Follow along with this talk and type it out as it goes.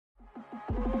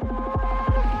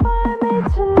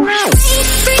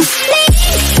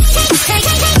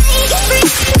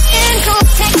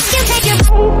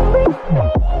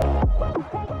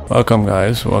Welcome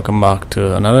guys, welcome back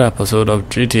to another episode of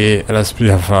GTA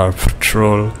Lspdfr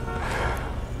Patrol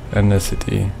in the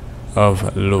city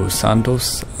of Los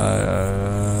Santos.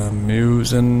 I'm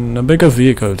using a bigger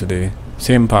vehicle today,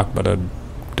 same pack but a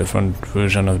different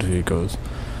version of the vehicles.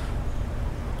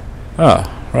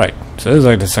 Right, so this is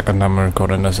like the second time I'm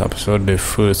recording this episode. The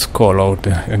first call out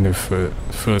in the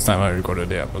first time I recorded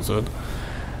the episode,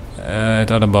 it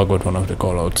had a bug with one of the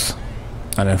call outs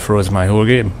and it froze my whole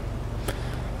game.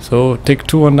 So take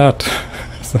two on that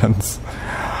sense.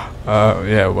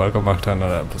 Yeah, welcome back to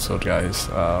another episode guys.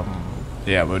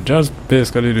 Yeah, we're just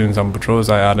basically doing some patrols.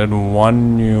 I added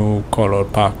one new call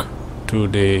out pack to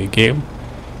the game.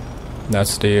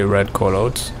 That's the red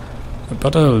callouts. I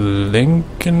put a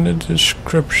link in the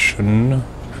description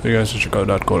for you guys to check out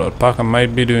that callout pack. I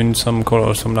might be doing some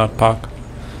callouts from that pack.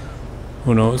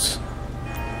 Who knows?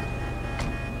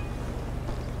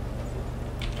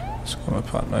 Let's got my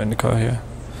partner in the car here.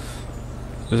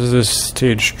 This is the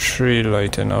stage 3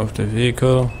 lighting of the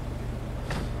vehicle.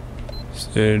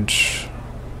 Stage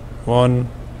 1,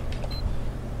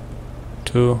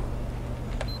 2,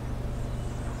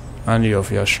 and the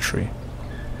obvious 3.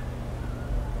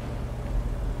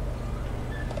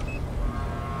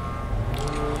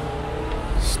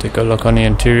 Take a look on the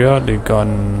interior. The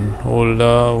gun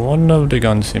holder, one of the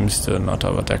guns seems to not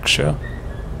have a texture,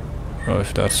 or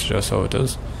if that's just how it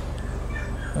is.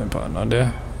 My partner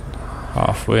there,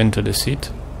 halfway into the seat.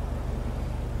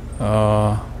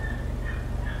 The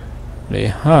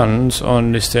hands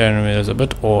on the steering wheel is a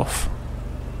bit off.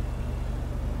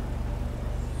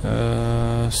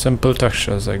 Simple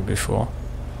textures like before.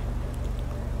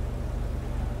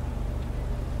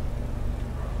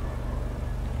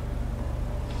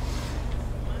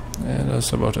 Yeah,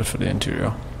 that's about it for the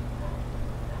interior.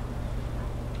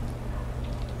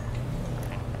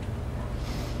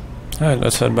 Alright,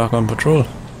 let's head back on patrol.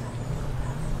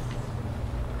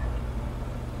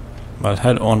 I'll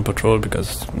head on patrol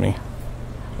because it's me.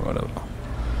 Whatever.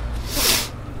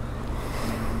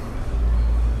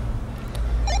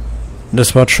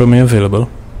 Dispatch, show me available.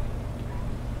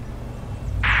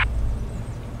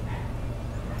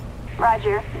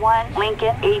 Roger, 1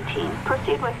 Lincoln 18.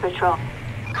 Proceed with patrol.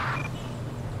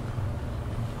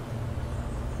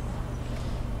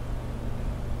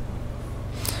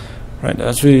 Right,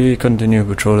 as we continue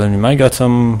patrolling, we might get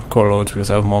some callouts because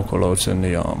I have more callouts in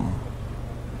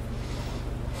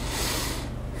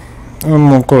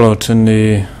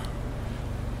the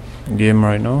game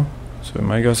right now, so we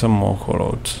might get some more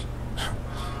callouts.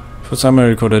 First time I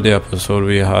recorded the episode,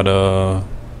 we had a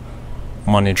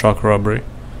money truck robbery.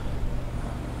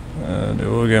 They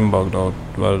were getting bugged out.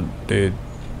 Well, the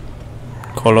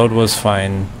callout was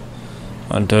fine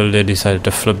until they decided to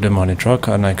flip the money truck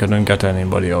and I couldn't get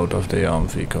anybody out of the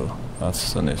vehicle.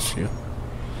 That's an issue.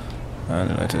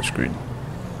 And the light is green.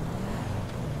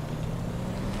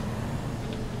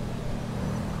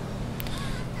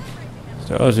 So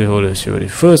that was the whole issue with the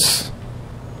first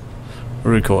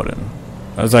recording.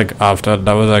 That was like after,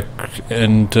 that was like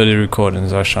into the recording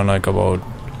session, like about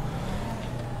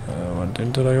went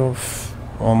into like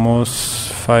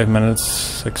almost 5 minutes,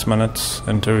 6 minutes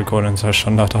into recording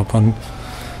session that happened.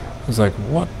 I was like,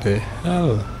 what the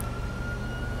hell?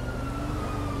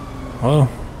 Well,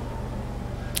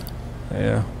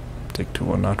 yeah, take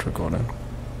 2 on that recording.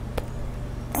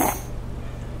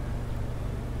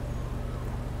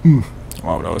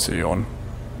 Wow, that was a yawn.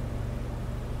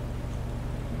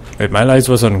 Wait, my lights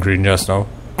was on green just now.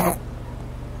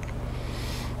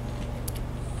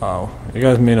 Wow, you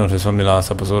guys may notice from the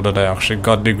last episode that I actually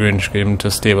got the green screen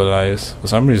to stabilize. For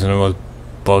some reason it was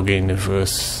buggy in the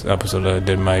first episode that I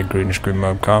did my green screen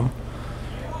webcam.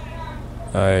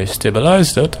 I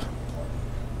stabilized it,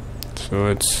 so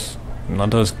it's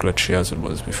not as glitchy as it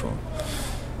was before.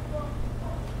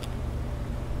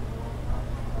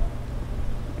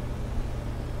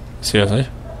 Seriously?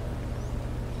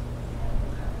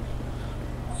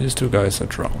 These two guys are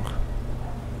drunk.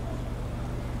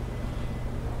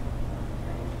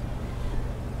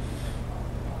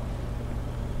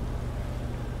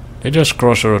 They just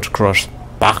cross the road across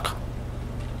back.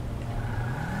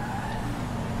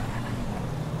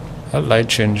 That light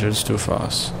changes too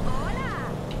fast.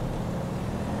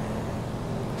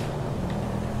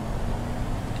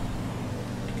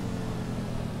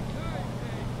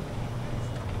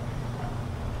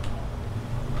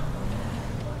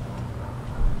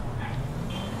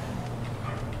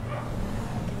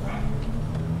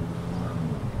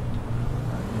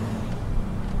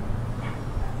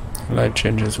 Light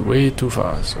changes way too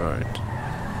fast, right?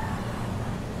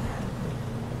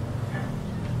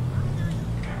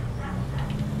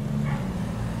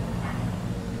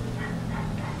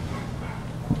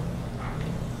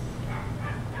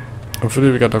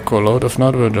 Hopefully we get a call out, if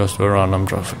not we'll just do a random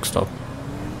traffic stop.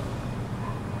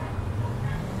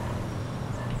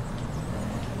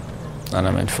 And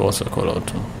I might force a call out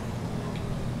too.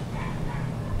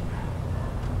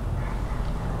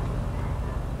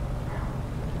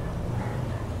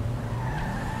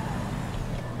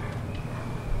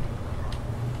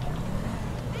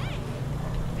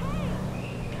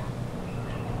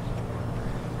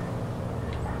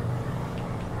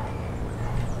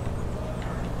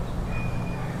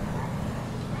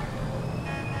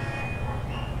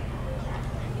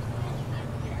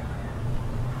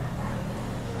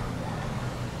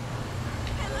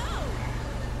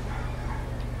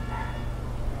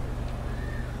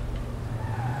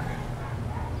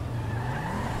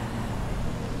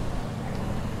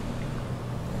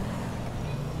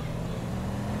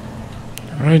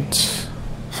 Right.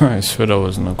 I swear there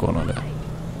was no corner there.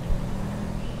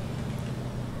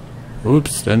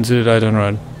 Oops, didn't see the light on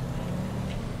red.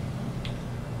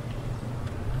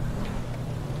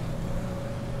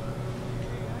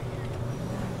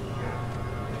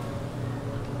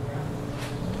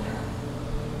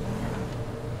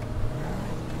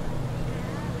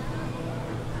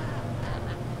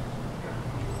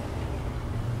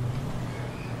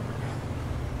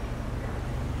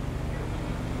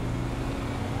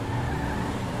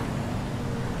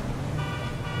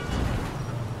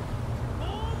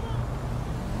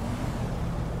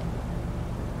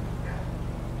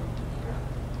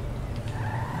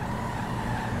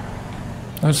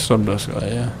 Let's stop this guy,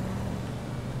 yeah.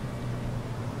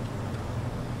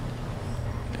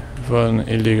 For an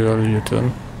illegal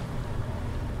U-turn.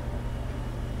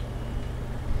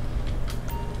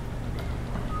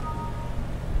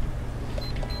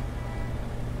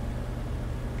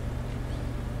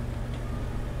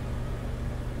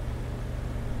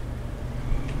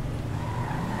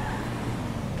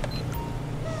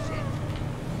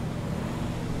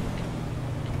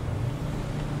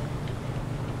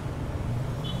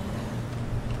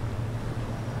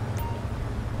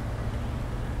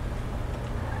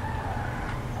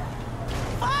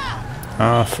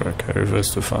 Ah, frick, I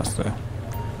reversed too fast there.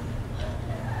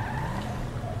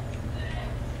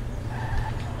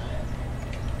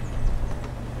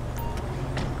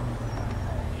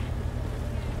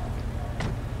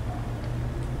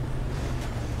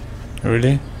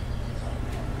 Really?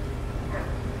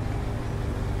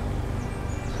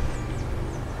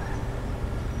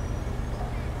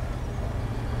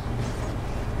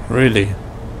 Really?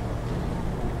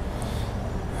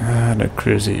 Ah, the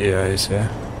crazy AI is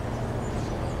here.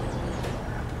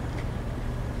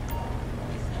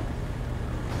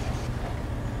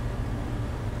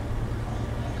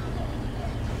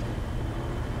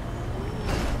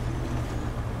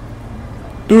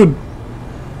 Dude!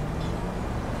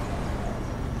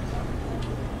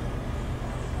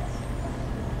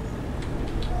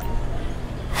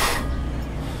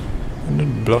 I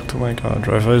did block to my car.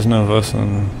 Driver is nervous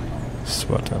and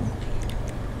sweating.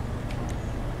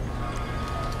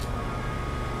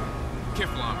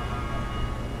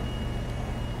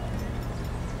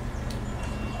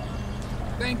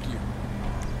 Thank you.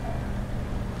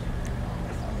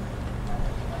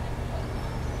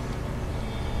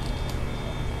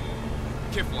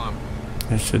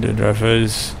 Yesterday driver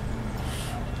is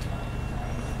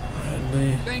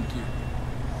friendly. Thank you.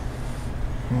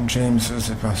 And James is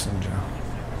a passenger.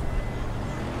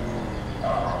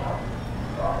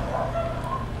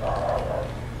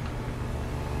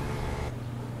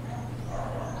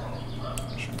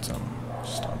 Should some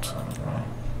stop sign, right?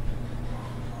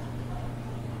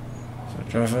 So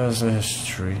driver has a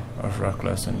history of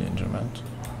reckless endangerment.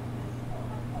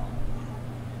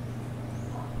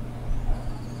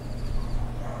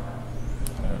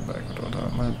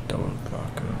 Double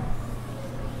parking.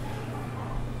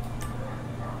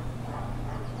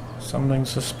 Something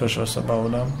suspicious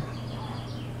about them.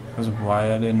 Because why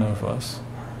are they nervous?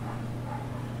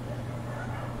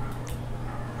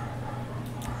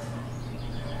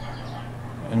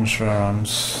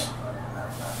 Insurance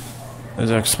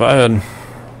is expired.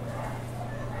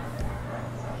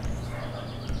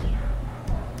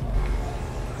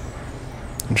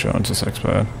 Insurance is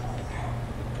expired.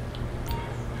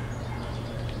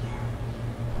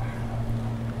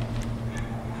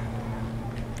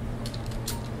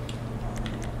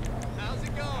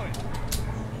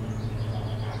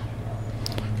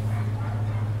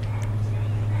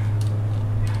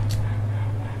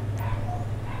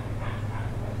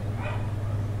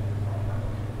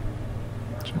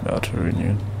 About to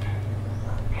renew.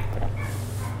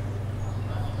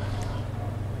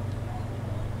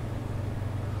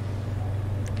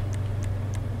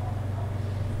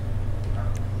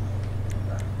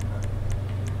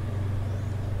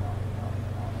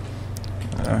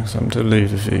 Ask them to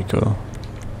leave the vehicle.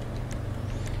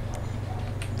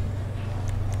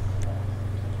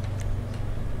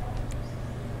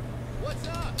 What's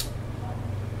up?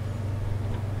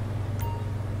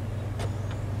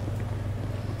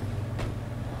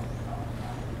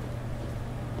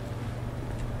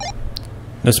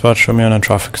 Dispatch, show me on a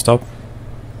traffic stop.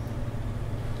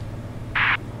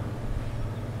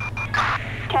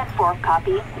 10-4,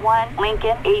 copy. 1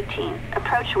 Lincoln 18.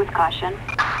 Approach with caution.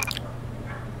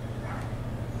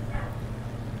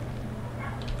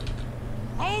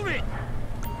 Hold it!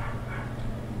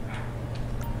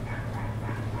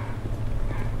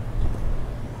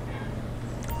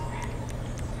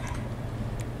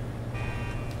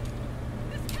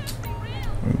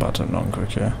 Button on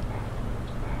quick, yeah.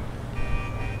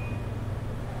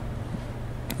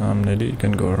 Nearly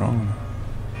can go wrong.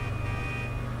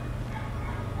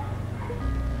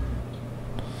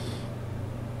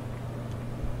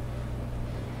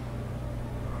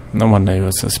 No wonder he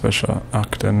was suspicious,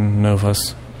 acting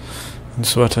nervous and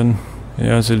sweating. He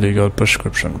has illegal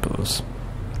prescription pills.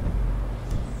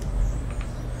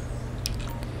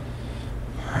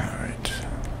 Alright.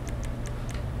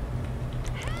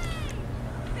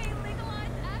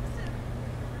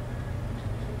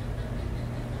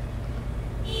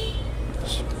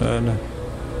 Bad.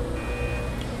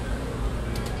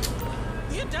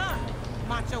 You done,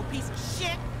 macho piece of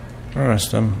shit.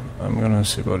 Arrest him. I'm gonna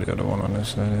see about the other one on this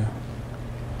side here.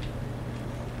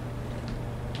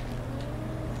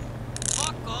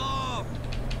 Fuck off!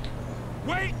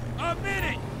 Wait a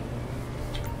minute!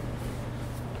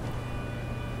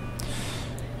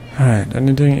 Alright,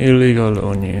 anything illegal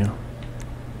on you?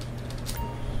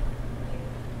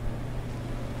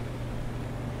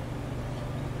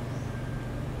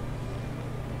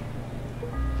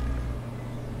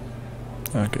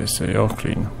 Okay, so you're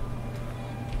clean.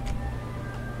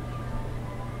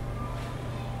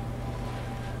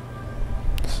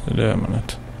 So there a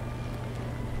minute.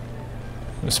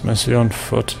 This messy on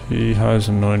foot, he has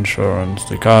no insurance.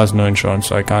 The car has no insurance,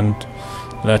 so I can't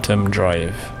let him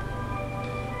drive.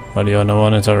 But the other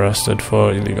one is arrested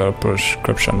for illegal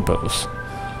prescription pills.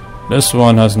 This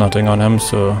one has nothing on him,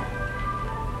 so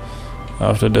I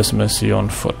have to dismiss he on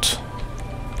foot.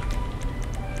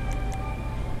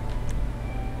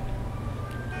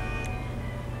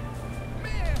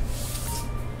 Man!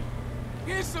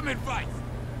 Here's some advice.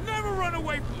 Never run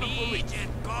away from the police.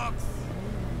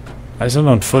 I said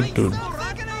on foot, dude.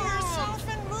 Yourself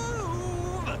and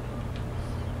move.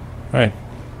 Right,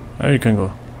 there you can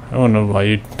go. I don't know why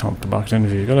you jumped back in the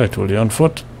vehicle. I told you on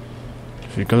foot. The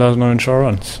vehicle has no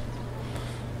insurance.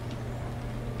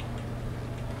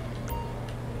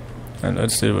 And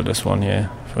let's deal with this one here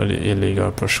for the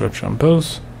illegal prescription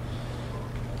pills.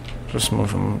 Just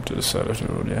move them to the side of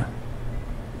the road, yeah.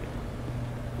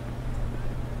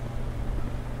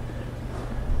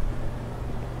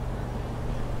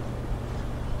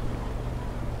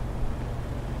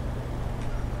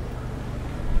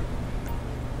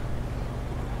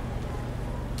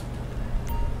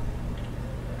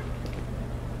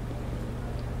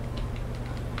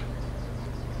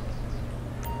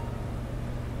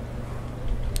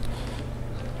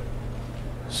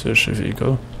 Search the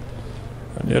vehicle.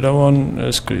 And the other one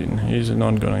is clean. He's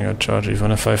not gonna get charged.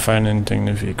 Even if I find anything in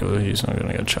the vehicle, he's not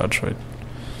gonna get charged, right?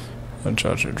 I'll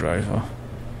charge the driver.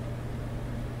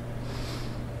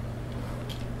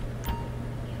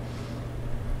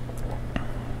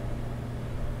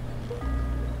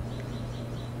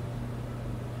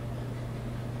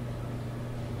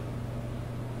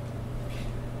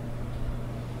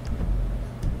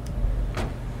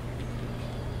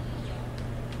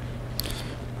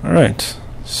 Alright,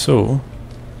 so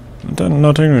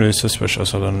nothing really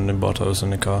suspicious other than the bottles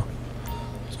in the car.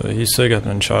 So he's still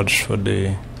getting charged for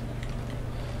the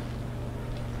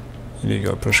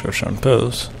illegal prescription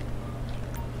pills.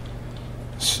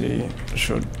 Let's see,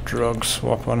 should drug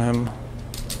swap on him?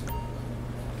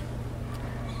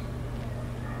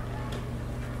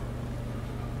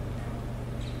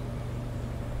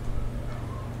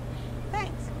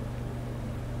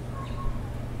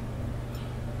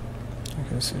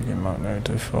 I guess you get marked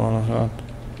negative for all of that.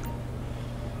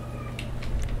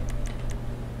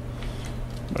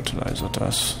 Fertilizer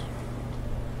test.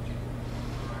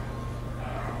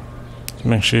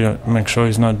 Make sure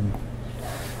he's not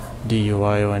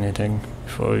DUI or anything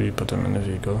before you put him in the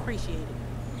vehicle. Appreciate it.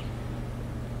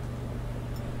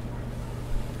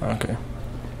 Okay.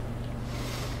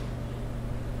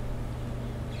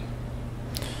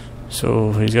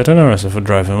 So he's getting arrested for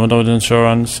driving without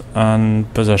insurance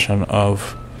and possession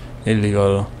of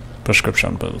illegal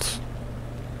prescription pills.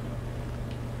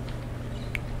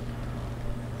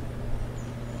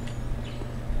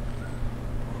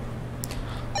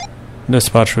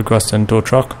 Dispatch requesting tow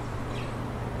truck.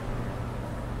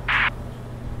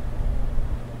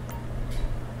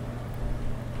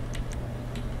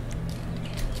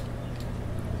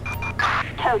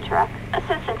 Tow truck.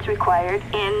 Assistance required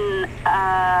in,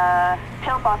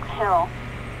 Pillbox Hill.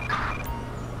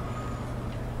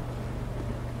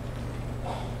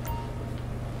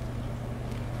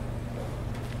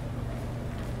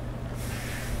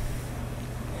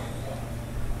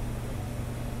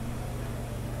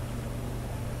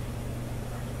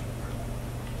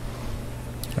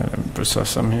 Let me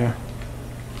process them here.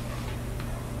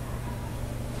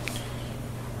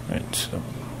 Right, so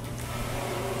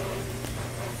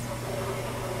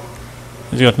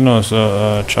he's got no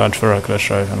charge for reckless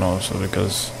driving also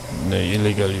because the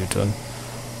illegal U-turn.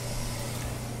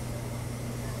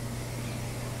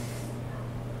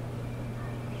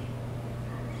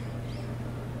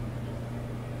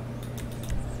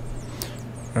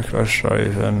 Reckless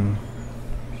driving.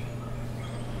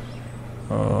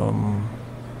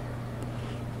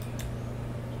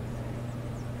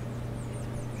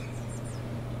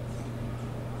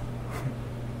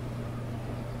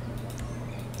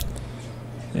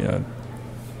 Yeah,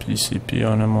 PCP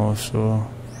on him also,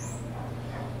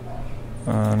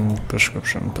 and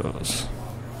prescription pills.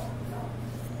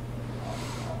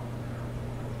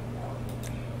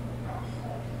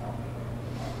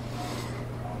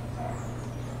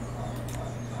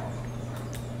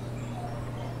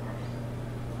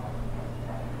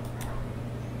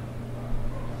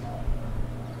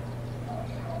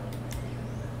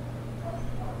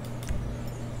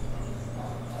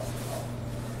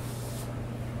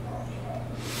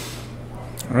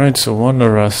 Right, so one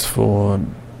arrest for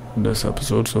this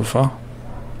episode so far.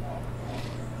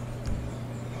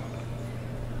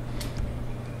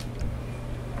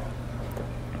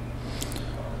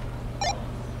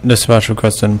 Dispatch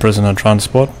requesting prisoner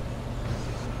transport.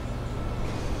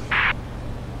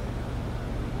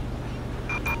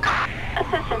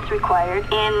 Assistance required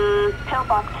in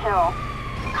Pillbox Hill.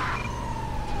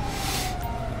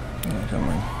 Come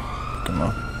on, come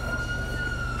on.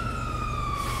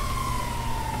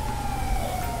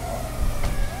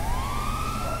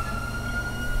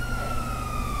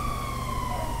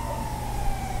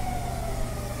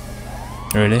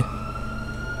 Really?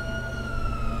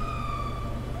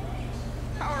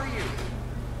 How are you?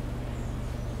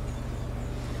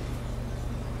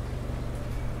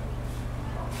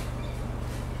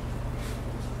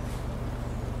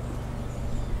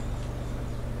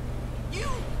 You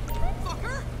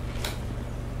fucker!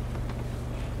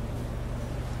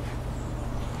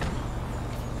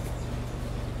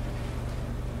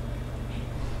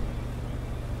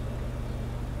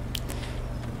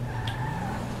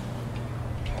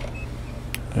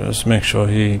 Just make sure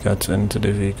he gets into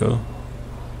the vehicle.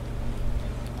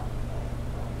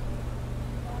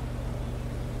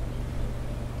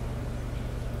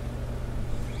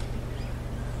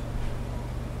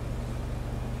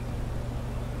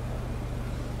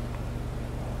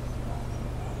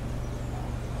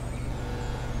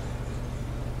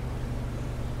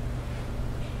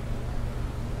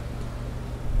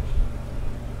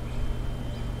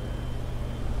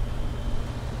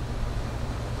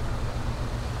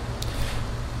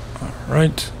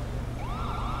 Right.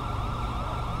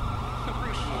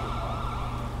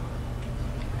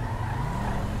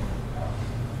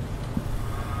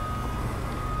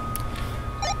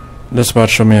 Dispatch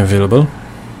show me available.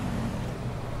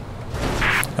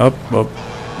 Up, up,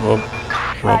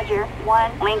 up. Roger.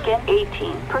 1 Lincoln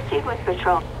 18. Proceed with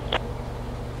patrol.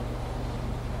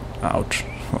 Ouch.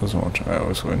 That was what I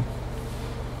was going.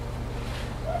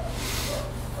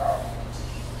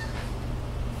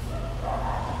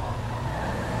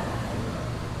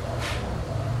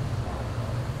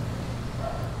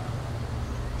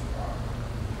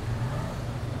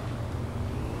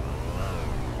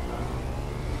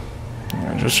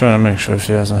 Just trying to make sure if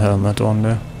he has a helmet on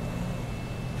there.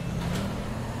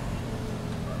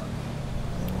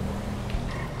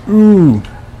 Ooh!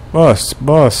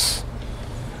 Boss!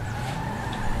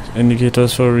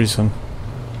 Indicators for a reason.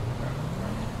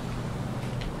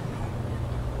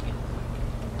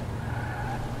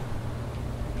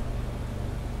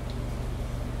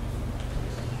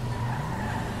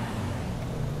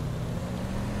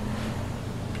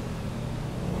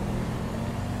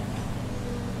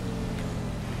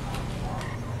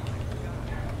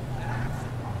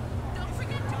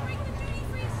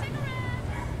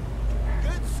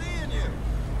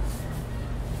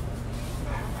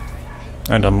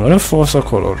 And I'm gonna force a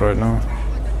call out right now.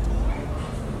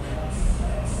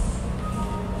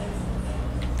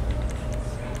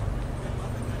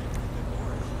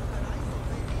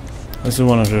 This is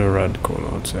one of the red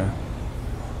callouts, yeah.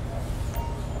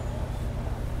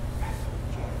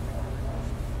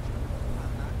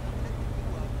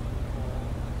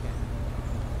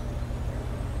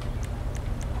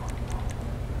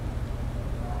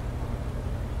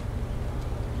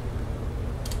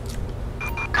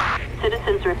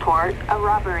 Citizens report a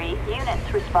robbery.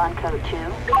 Units respond code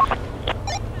 2.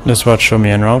 Dispatch, show me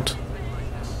en route.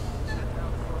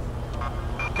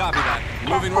 Copy that.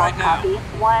 Moving right now. Copy.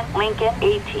 1 Lincoln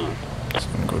 18. It's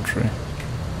gonna go tree.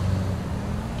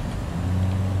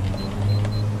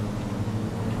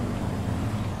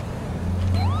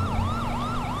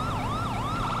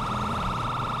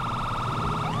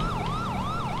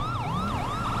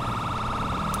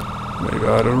 We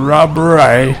got a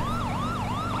robbery.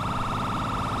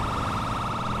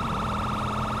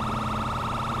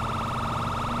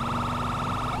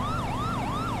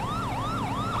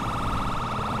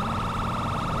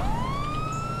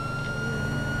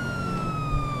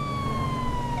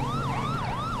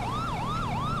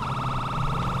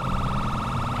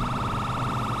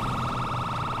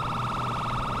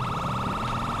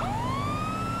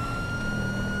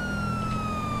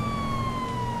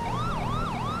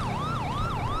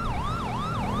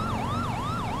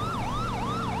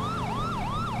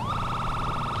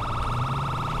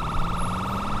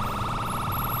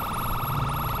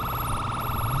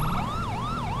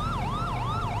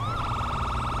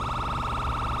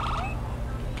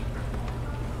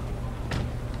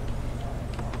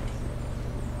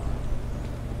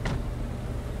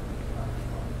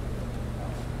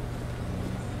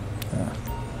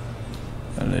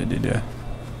 A lady there.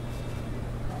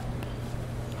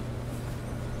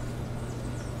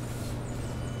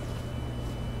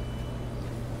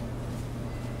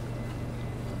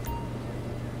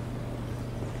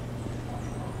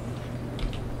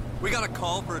 We got a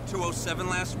call for a 207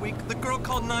 last week. The girl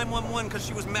called 911 because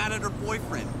she was mad at her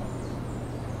boyfriend.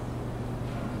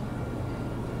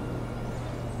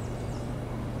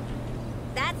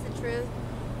 That's the truth.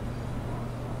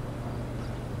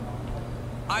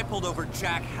 I pulled over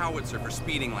Jack Howitzer for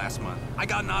speeding last month. I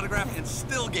got an autograph and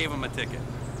still gave him a ticket.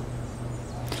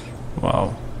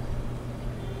 Wow.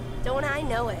 Don't I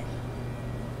know it?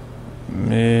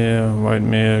 Mare, white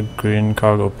mare, green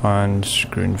cargo pants,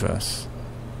 green vest.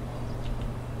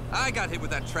 I got hit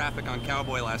with that traffic on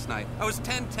Cowboy last night. I was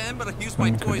 10-10, but I used my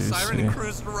When toy could you siren see? and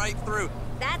cruised right through.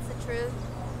 That's the truth.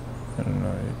 I don't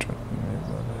know, you're talking to me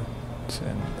about it. Say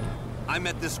anything. I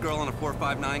met this girl on a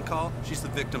 459 call. She's the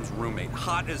victim's roommate.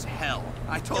 Hot as hell.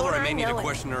 I told Don't her I I may need to know it?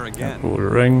 question her again. Pull the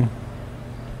ring.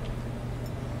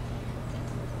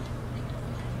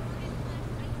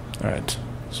 Alright,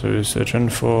 so you're searching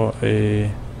for a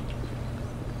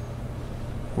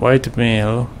white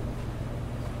male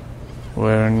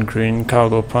wearing green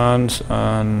cargo pants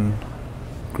and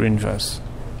green vest.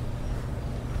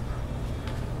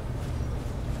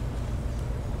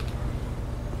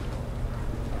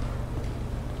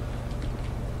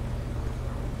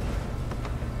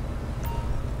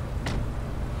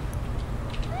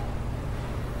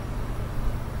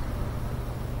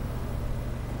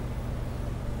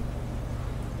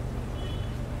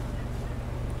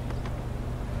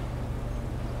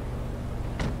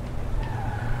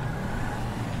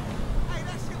 Hey,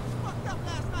 that shit was fucked up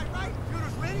last night, right?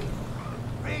 Shooters ready?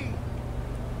 Ready.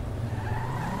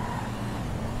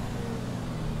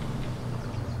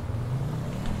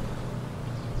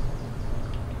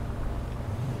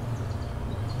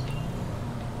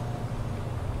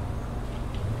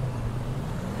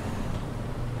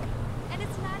 And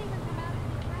it's not even come out of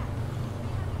the crack.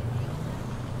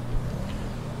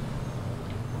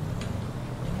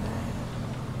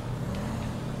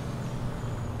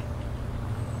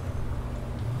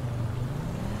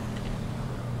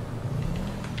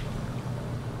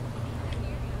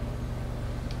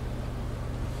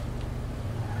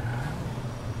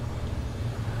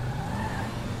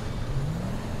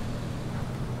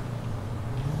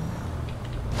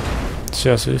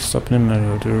 Seriously, stop in the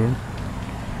middle of the room.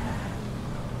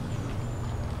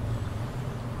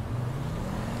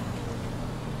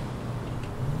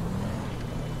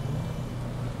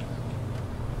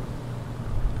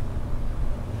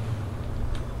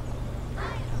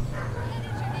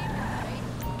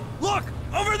 Look!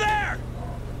 Over there!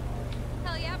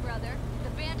 Hell yeah, brother. The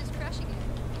band is crushing it.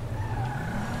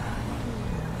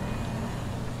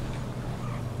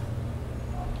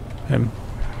 Him.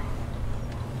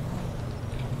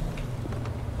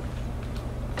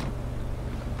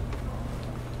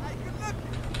 Hey, good looking.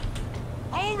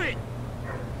 Hold it!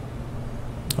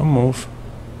 Don't move.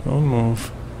 Don't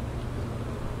move.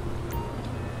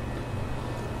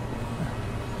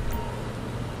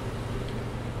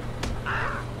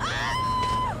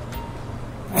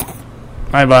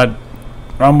 My bad.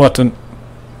 Wrong button.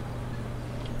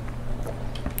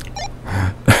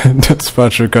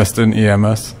 Dispatch requesting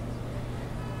EMS.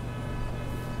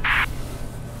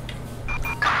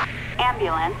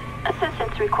 Ambulance.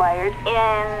 Assistance required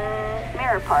in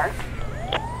Mirror Park.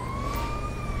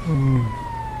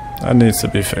 That needs to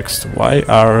be fixed. Why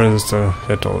R is the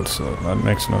hit also? That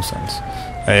makes no sense.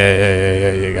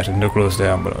 Hey, you're getting too close to the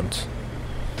ambulance.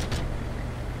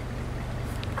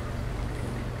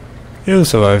 He'll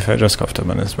survive. I just cuffed him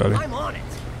in his belly. I'm on it.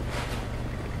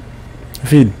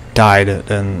 If he died,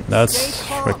 then that's Stay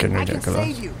calm. freaking I can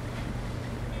ridiculous. save you.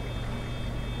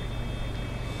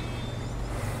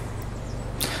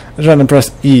 I'm trying to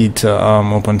press E to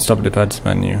open stop the pads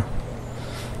menu.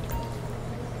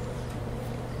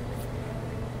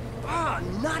 Ah,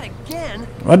 not again.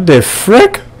 What the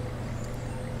frick?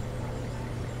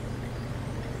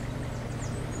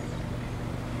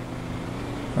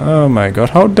 Oh my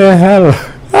god, how the hell?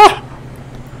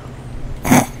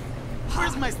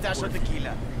 Where's my stash of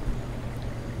tequila?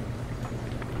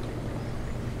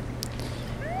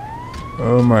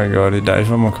 Oh my god, he died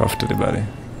from a cuff to the belly.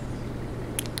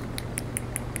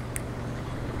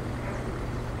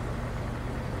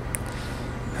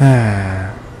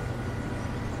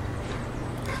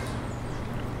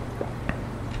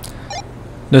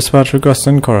 Dispatch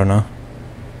requesting coroner.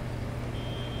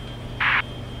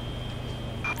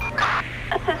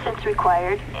 Assistance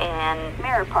required in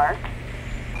Mirror Park.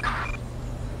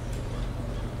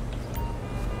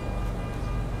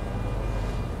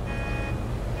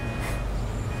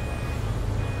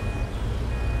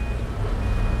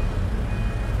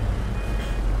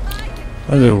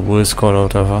 That's the worst call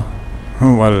out ever.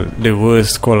 Well, the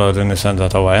worst call out in the sense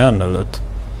that how I handled it.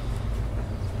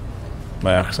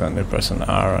 By accidentally pressing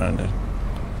R and it.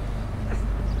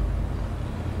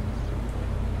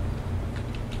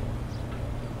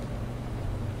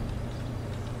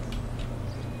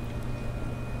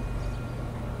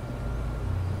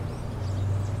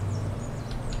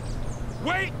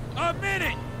 Wait a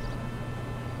minute!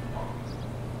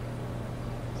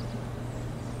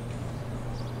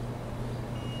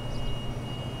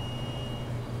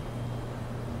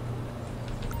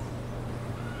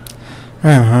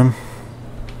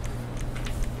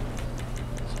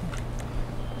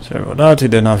 Sorry about that, he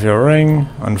didn't have your ring.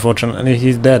 Unfortunately,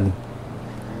 he's dead.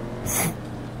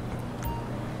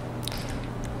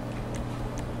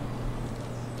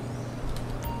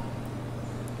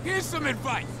 Here's some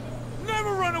advice.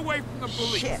 Never run away from the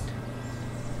police. Shit.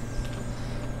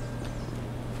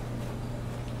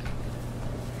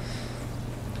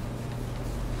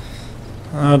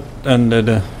 That ended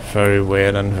very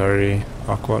weird and very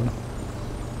awkward.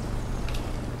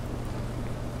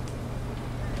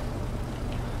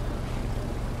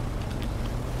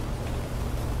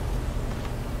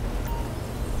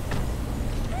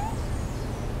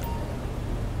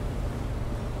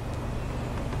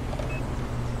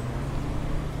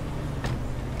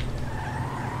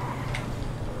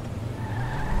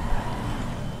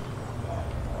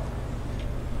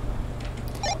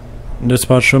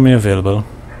 Dispatch, show me available.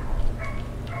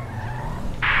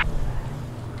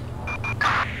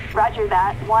 Roger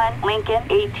that. 1 Lincoln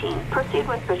 18. Proceed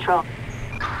with patrol.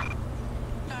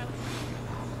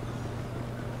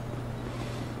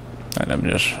 And let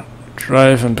me just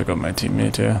drive and pick up my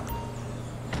teammate here.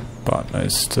 Partner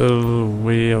is still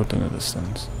way out in the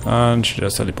distance. And she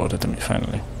just teleported to me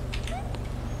finally.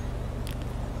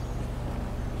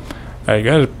 I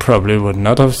guess I probably would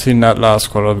not have seen that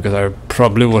last call because I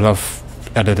probably would have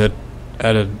edited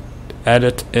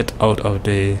it out of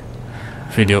the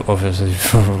video obviously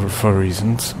for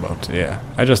reasons, but yeah,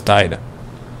 I just died.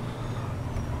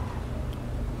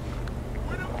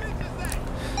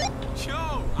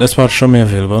 Dispatch, show me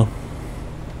available.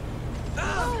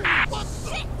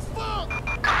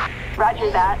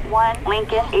 Roger that. 1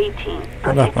 Lincoln 18. What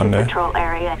Proceed happened to there? patrol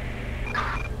area.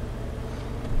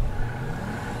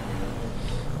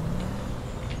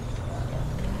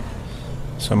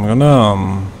 So I'm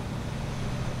gonna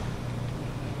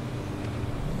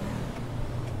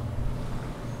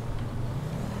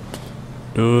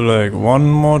do like one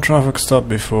more traffic stop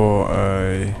before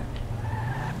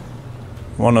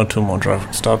one or two more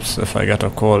traffic stops. If I get a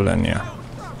call, then yeah.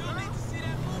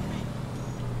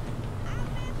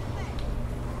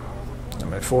 I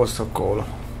may force a call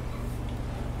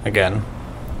again.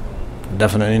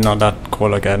 Definitely not that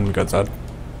call again because that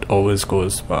always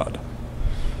goes bad.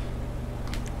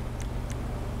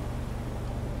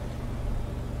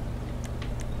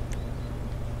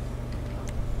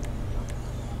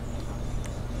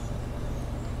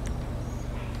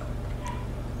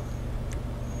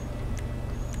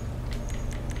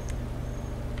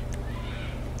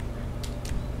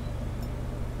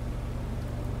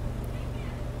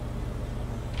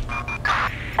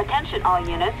 Attention all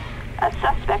units. A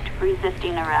suspect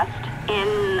resisting arrest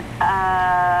in,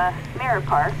 Mirror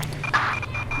Park.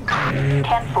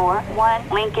 10-4, 1,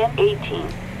 Lincoln, 18.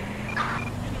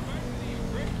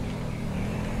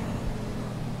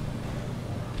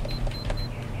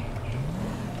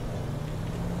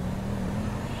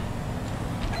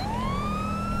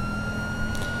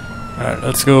 Alright,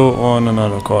 let's go on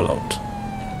another call out.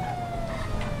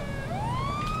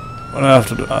 What do I have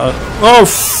to do? Oh,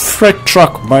 frick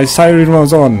truck! My siren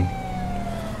was on.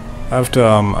 I'll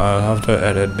have to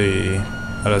edit the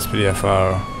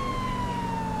Lspdfr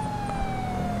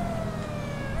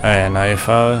ANI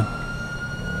file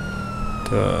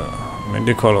to make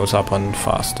the callouts happen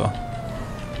faster.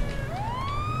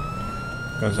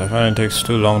 Because I find it takes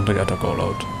too long to get a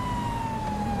callout.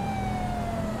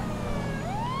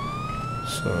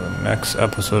 So next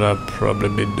episode I'll probably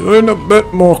be doing a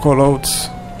bit more callouts.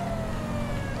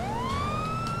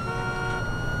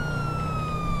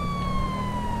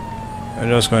 I'm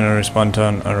just going to respond to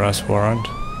an arrest warrant.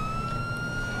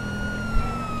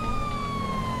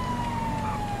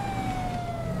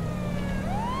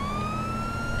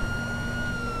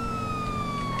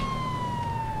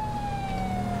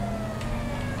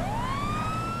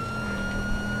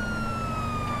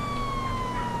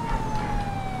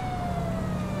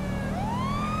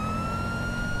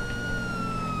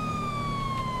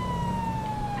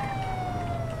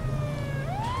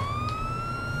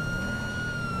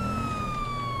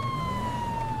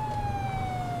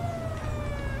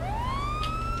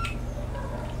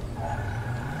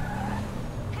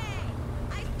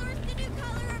 I sourced a new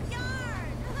color of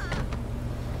yarn.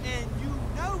 And you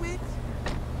know it.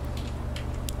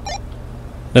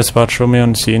 Dispatch, show me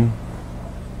on scene.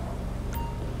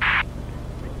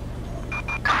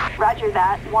 Roger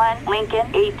that. 1,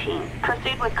 Lincoln, 18.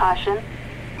 Proceed with caution.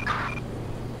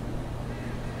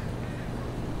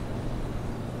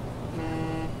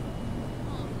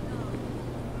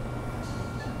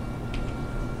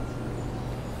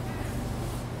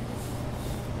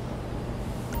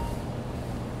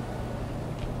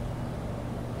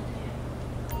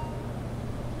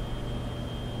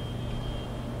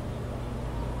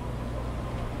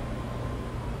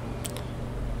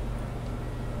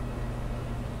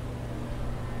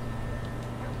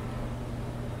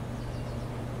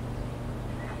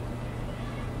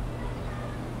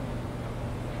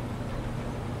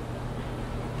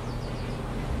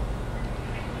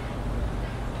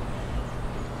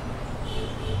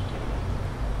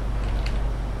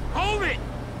 Hold it!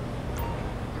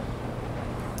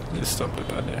 Just stop the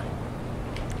bad there.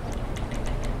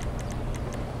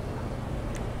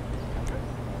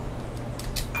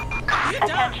 You done.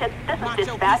 Attention, this is Macho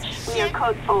dispatch. piece of We are shit.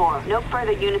 code 4. No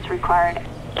further units required.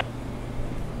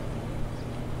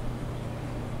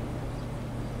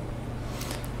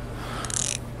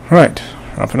 Right,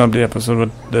 wrapping up the episode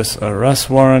with this arrest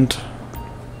warrant.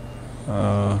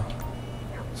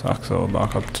 Saxo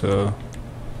back up to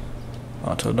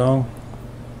Auto Dog.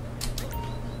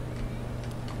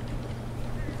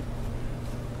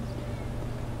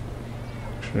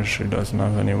 Sure she doesn't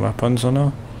have any weapons on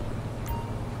her.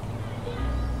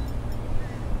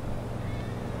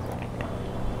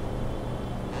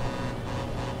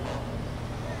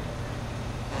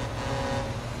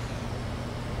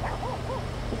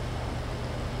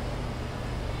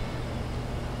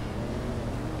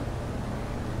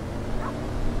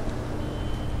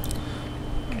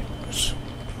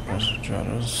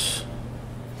 Messages.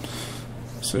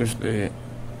 Safety.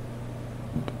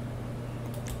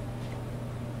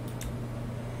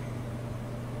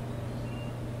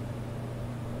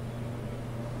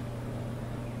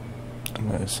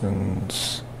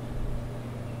 License.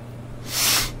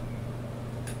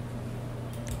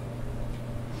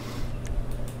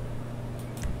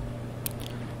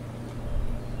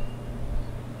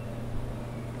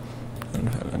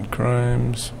 Violent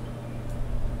crimes.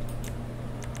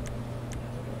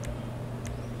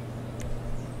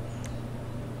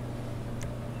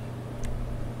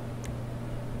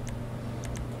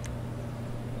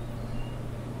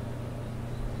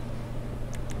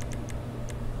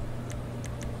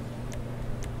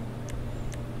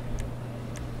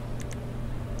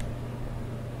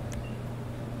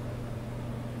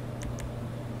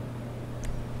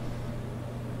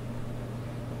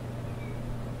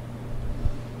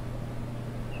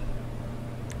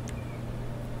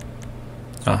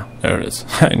 Ah, there it is.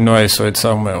 I know I saw it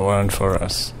somewhere, warrant for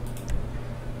us.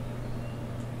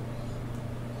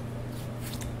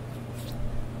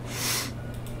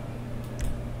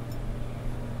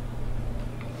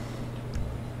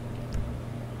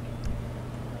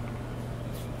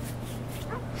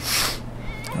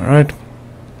 Alright.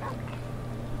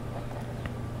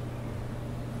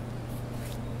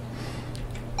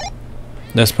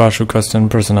 Dispatch requesting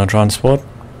personal transport.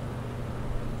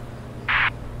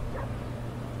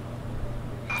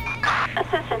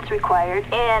 Assistance required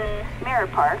in Mirror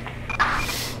Park.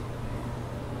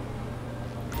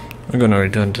 We're gonna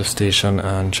return to station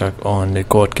and check on the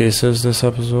court cases this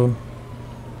episode.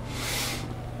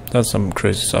 That's some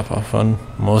crazy stuff happened.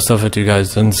 Most of it you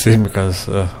guys didn't see because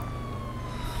that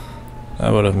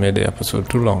would have made the episode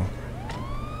too long.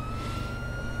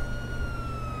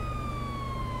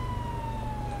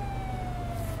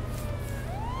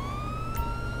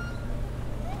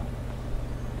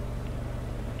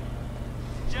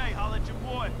 Jay, holla at your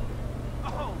boy.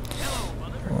 Oh, hello,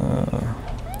 mother.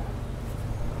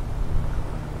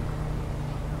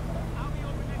 I'll be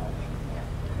over next week.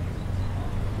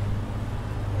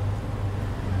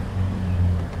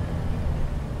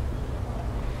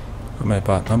 Got my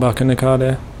partner back in the car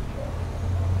there.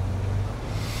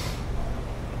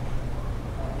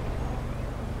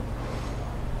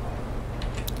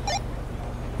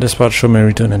 Dispatch show me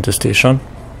returning to station.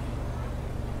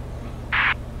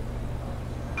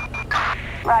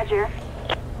 Roger.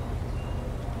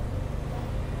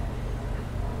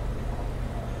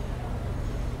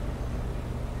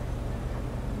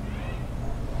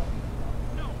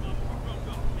 No, Mama, we broke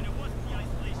up, and it wasn't the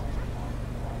isolation trip.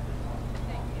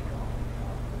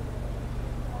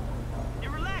 It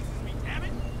relaxes me, damn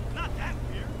it. Not that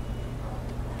weird.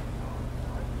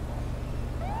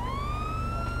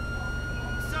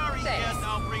 Sorry, yes,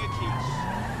 I'll bring a quiche.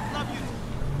 Love you.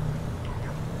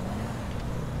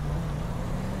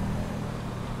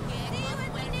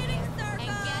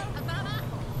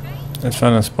 Let's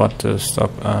find a spot to stop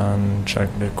and check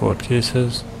the court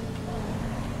cases.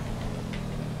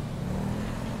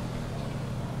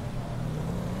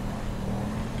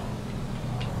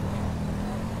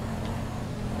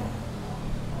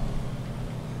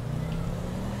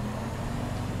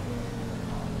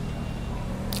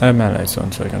 I have my lights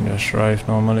on so I can just drive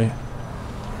normally.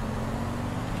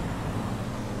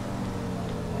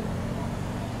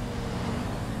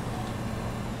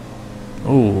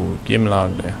 Oh, game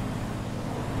lag there.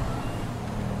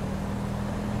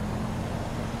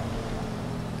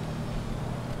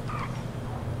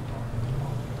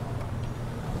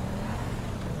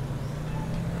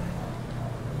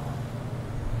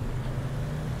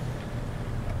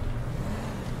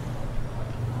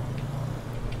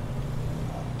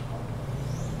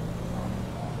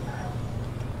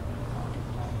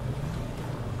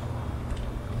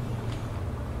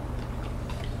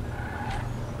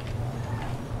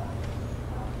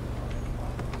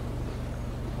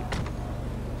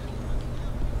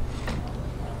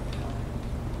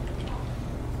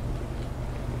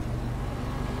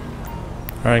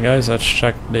 Alright guys, let's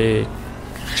check the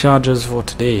charges for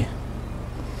today.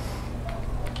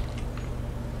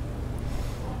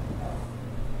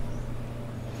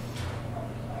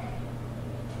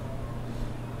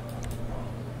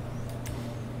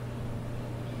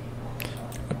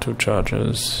 Got 2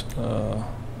 charges.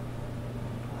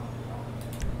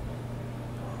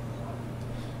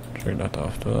 Check that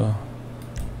after.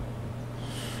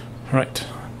 Right,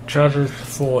 charges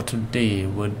for today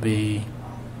would be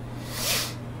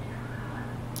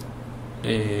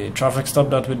a traffic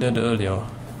stop that we did earlier.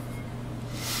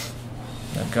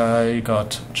 That guy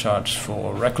got charged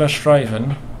for reckless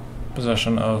driving,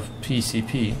 possession of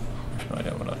PCP, I have no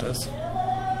idea what that is,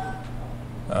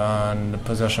 and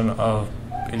possession of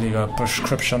illegal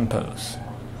prescription pills.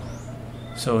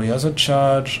 So he has a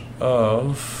charge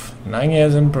of 9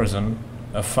 years in prison,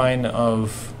 a fine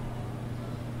of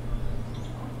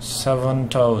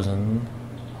 7,000.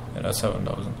 Yeah, that's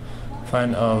 7,000.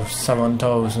 Fine of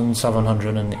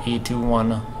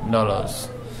 $7,781.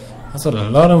 That's a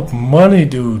lot of money,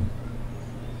 dude.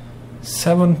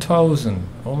 7,000.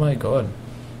 Oh my god.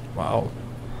 Wow.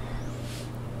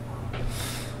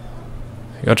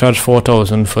 You got charged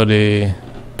 4,000 for the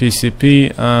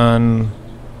PCP, and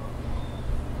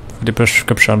for the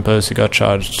prescription pills you got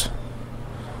charged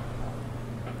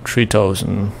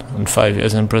 3,000 and 5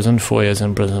 years in prison, 4 years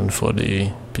in prison for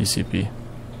the PCP.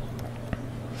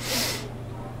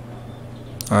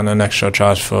 And an extra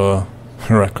charge for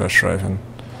reckless driving.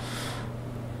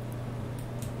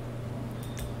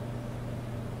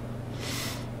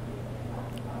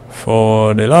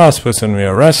 For the last person we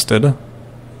arrested,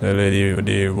 the lady with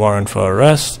the warrant for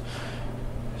arrest,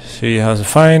 she has a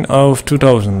fine of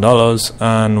 $2,000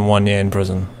 and 1 year in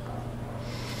prison.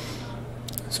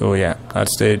 So yeah,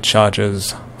 that's the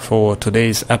charges for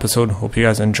today's episode. Hope you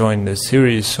guys enjoying this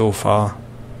series so far.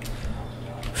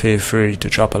 Feel free to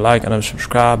drop a like and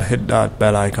subscribe, hit that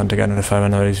bell icon to get notified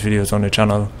when all these videos on the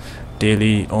channel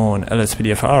daily on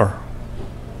LSPDfr.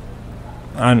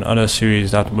 and other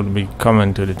series that would be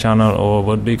coming to the channel or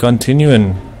would be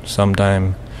continuing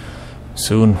sometime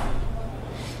soon.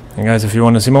 And guys, if you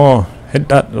want to see more, hit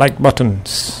that like button,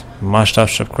 smash that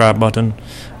subscribe button,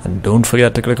 and don't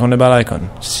forget to click on the bell icon.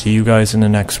 See you guys in the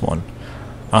next one.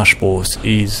 Ashboss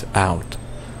is out.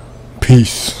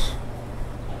 Peace.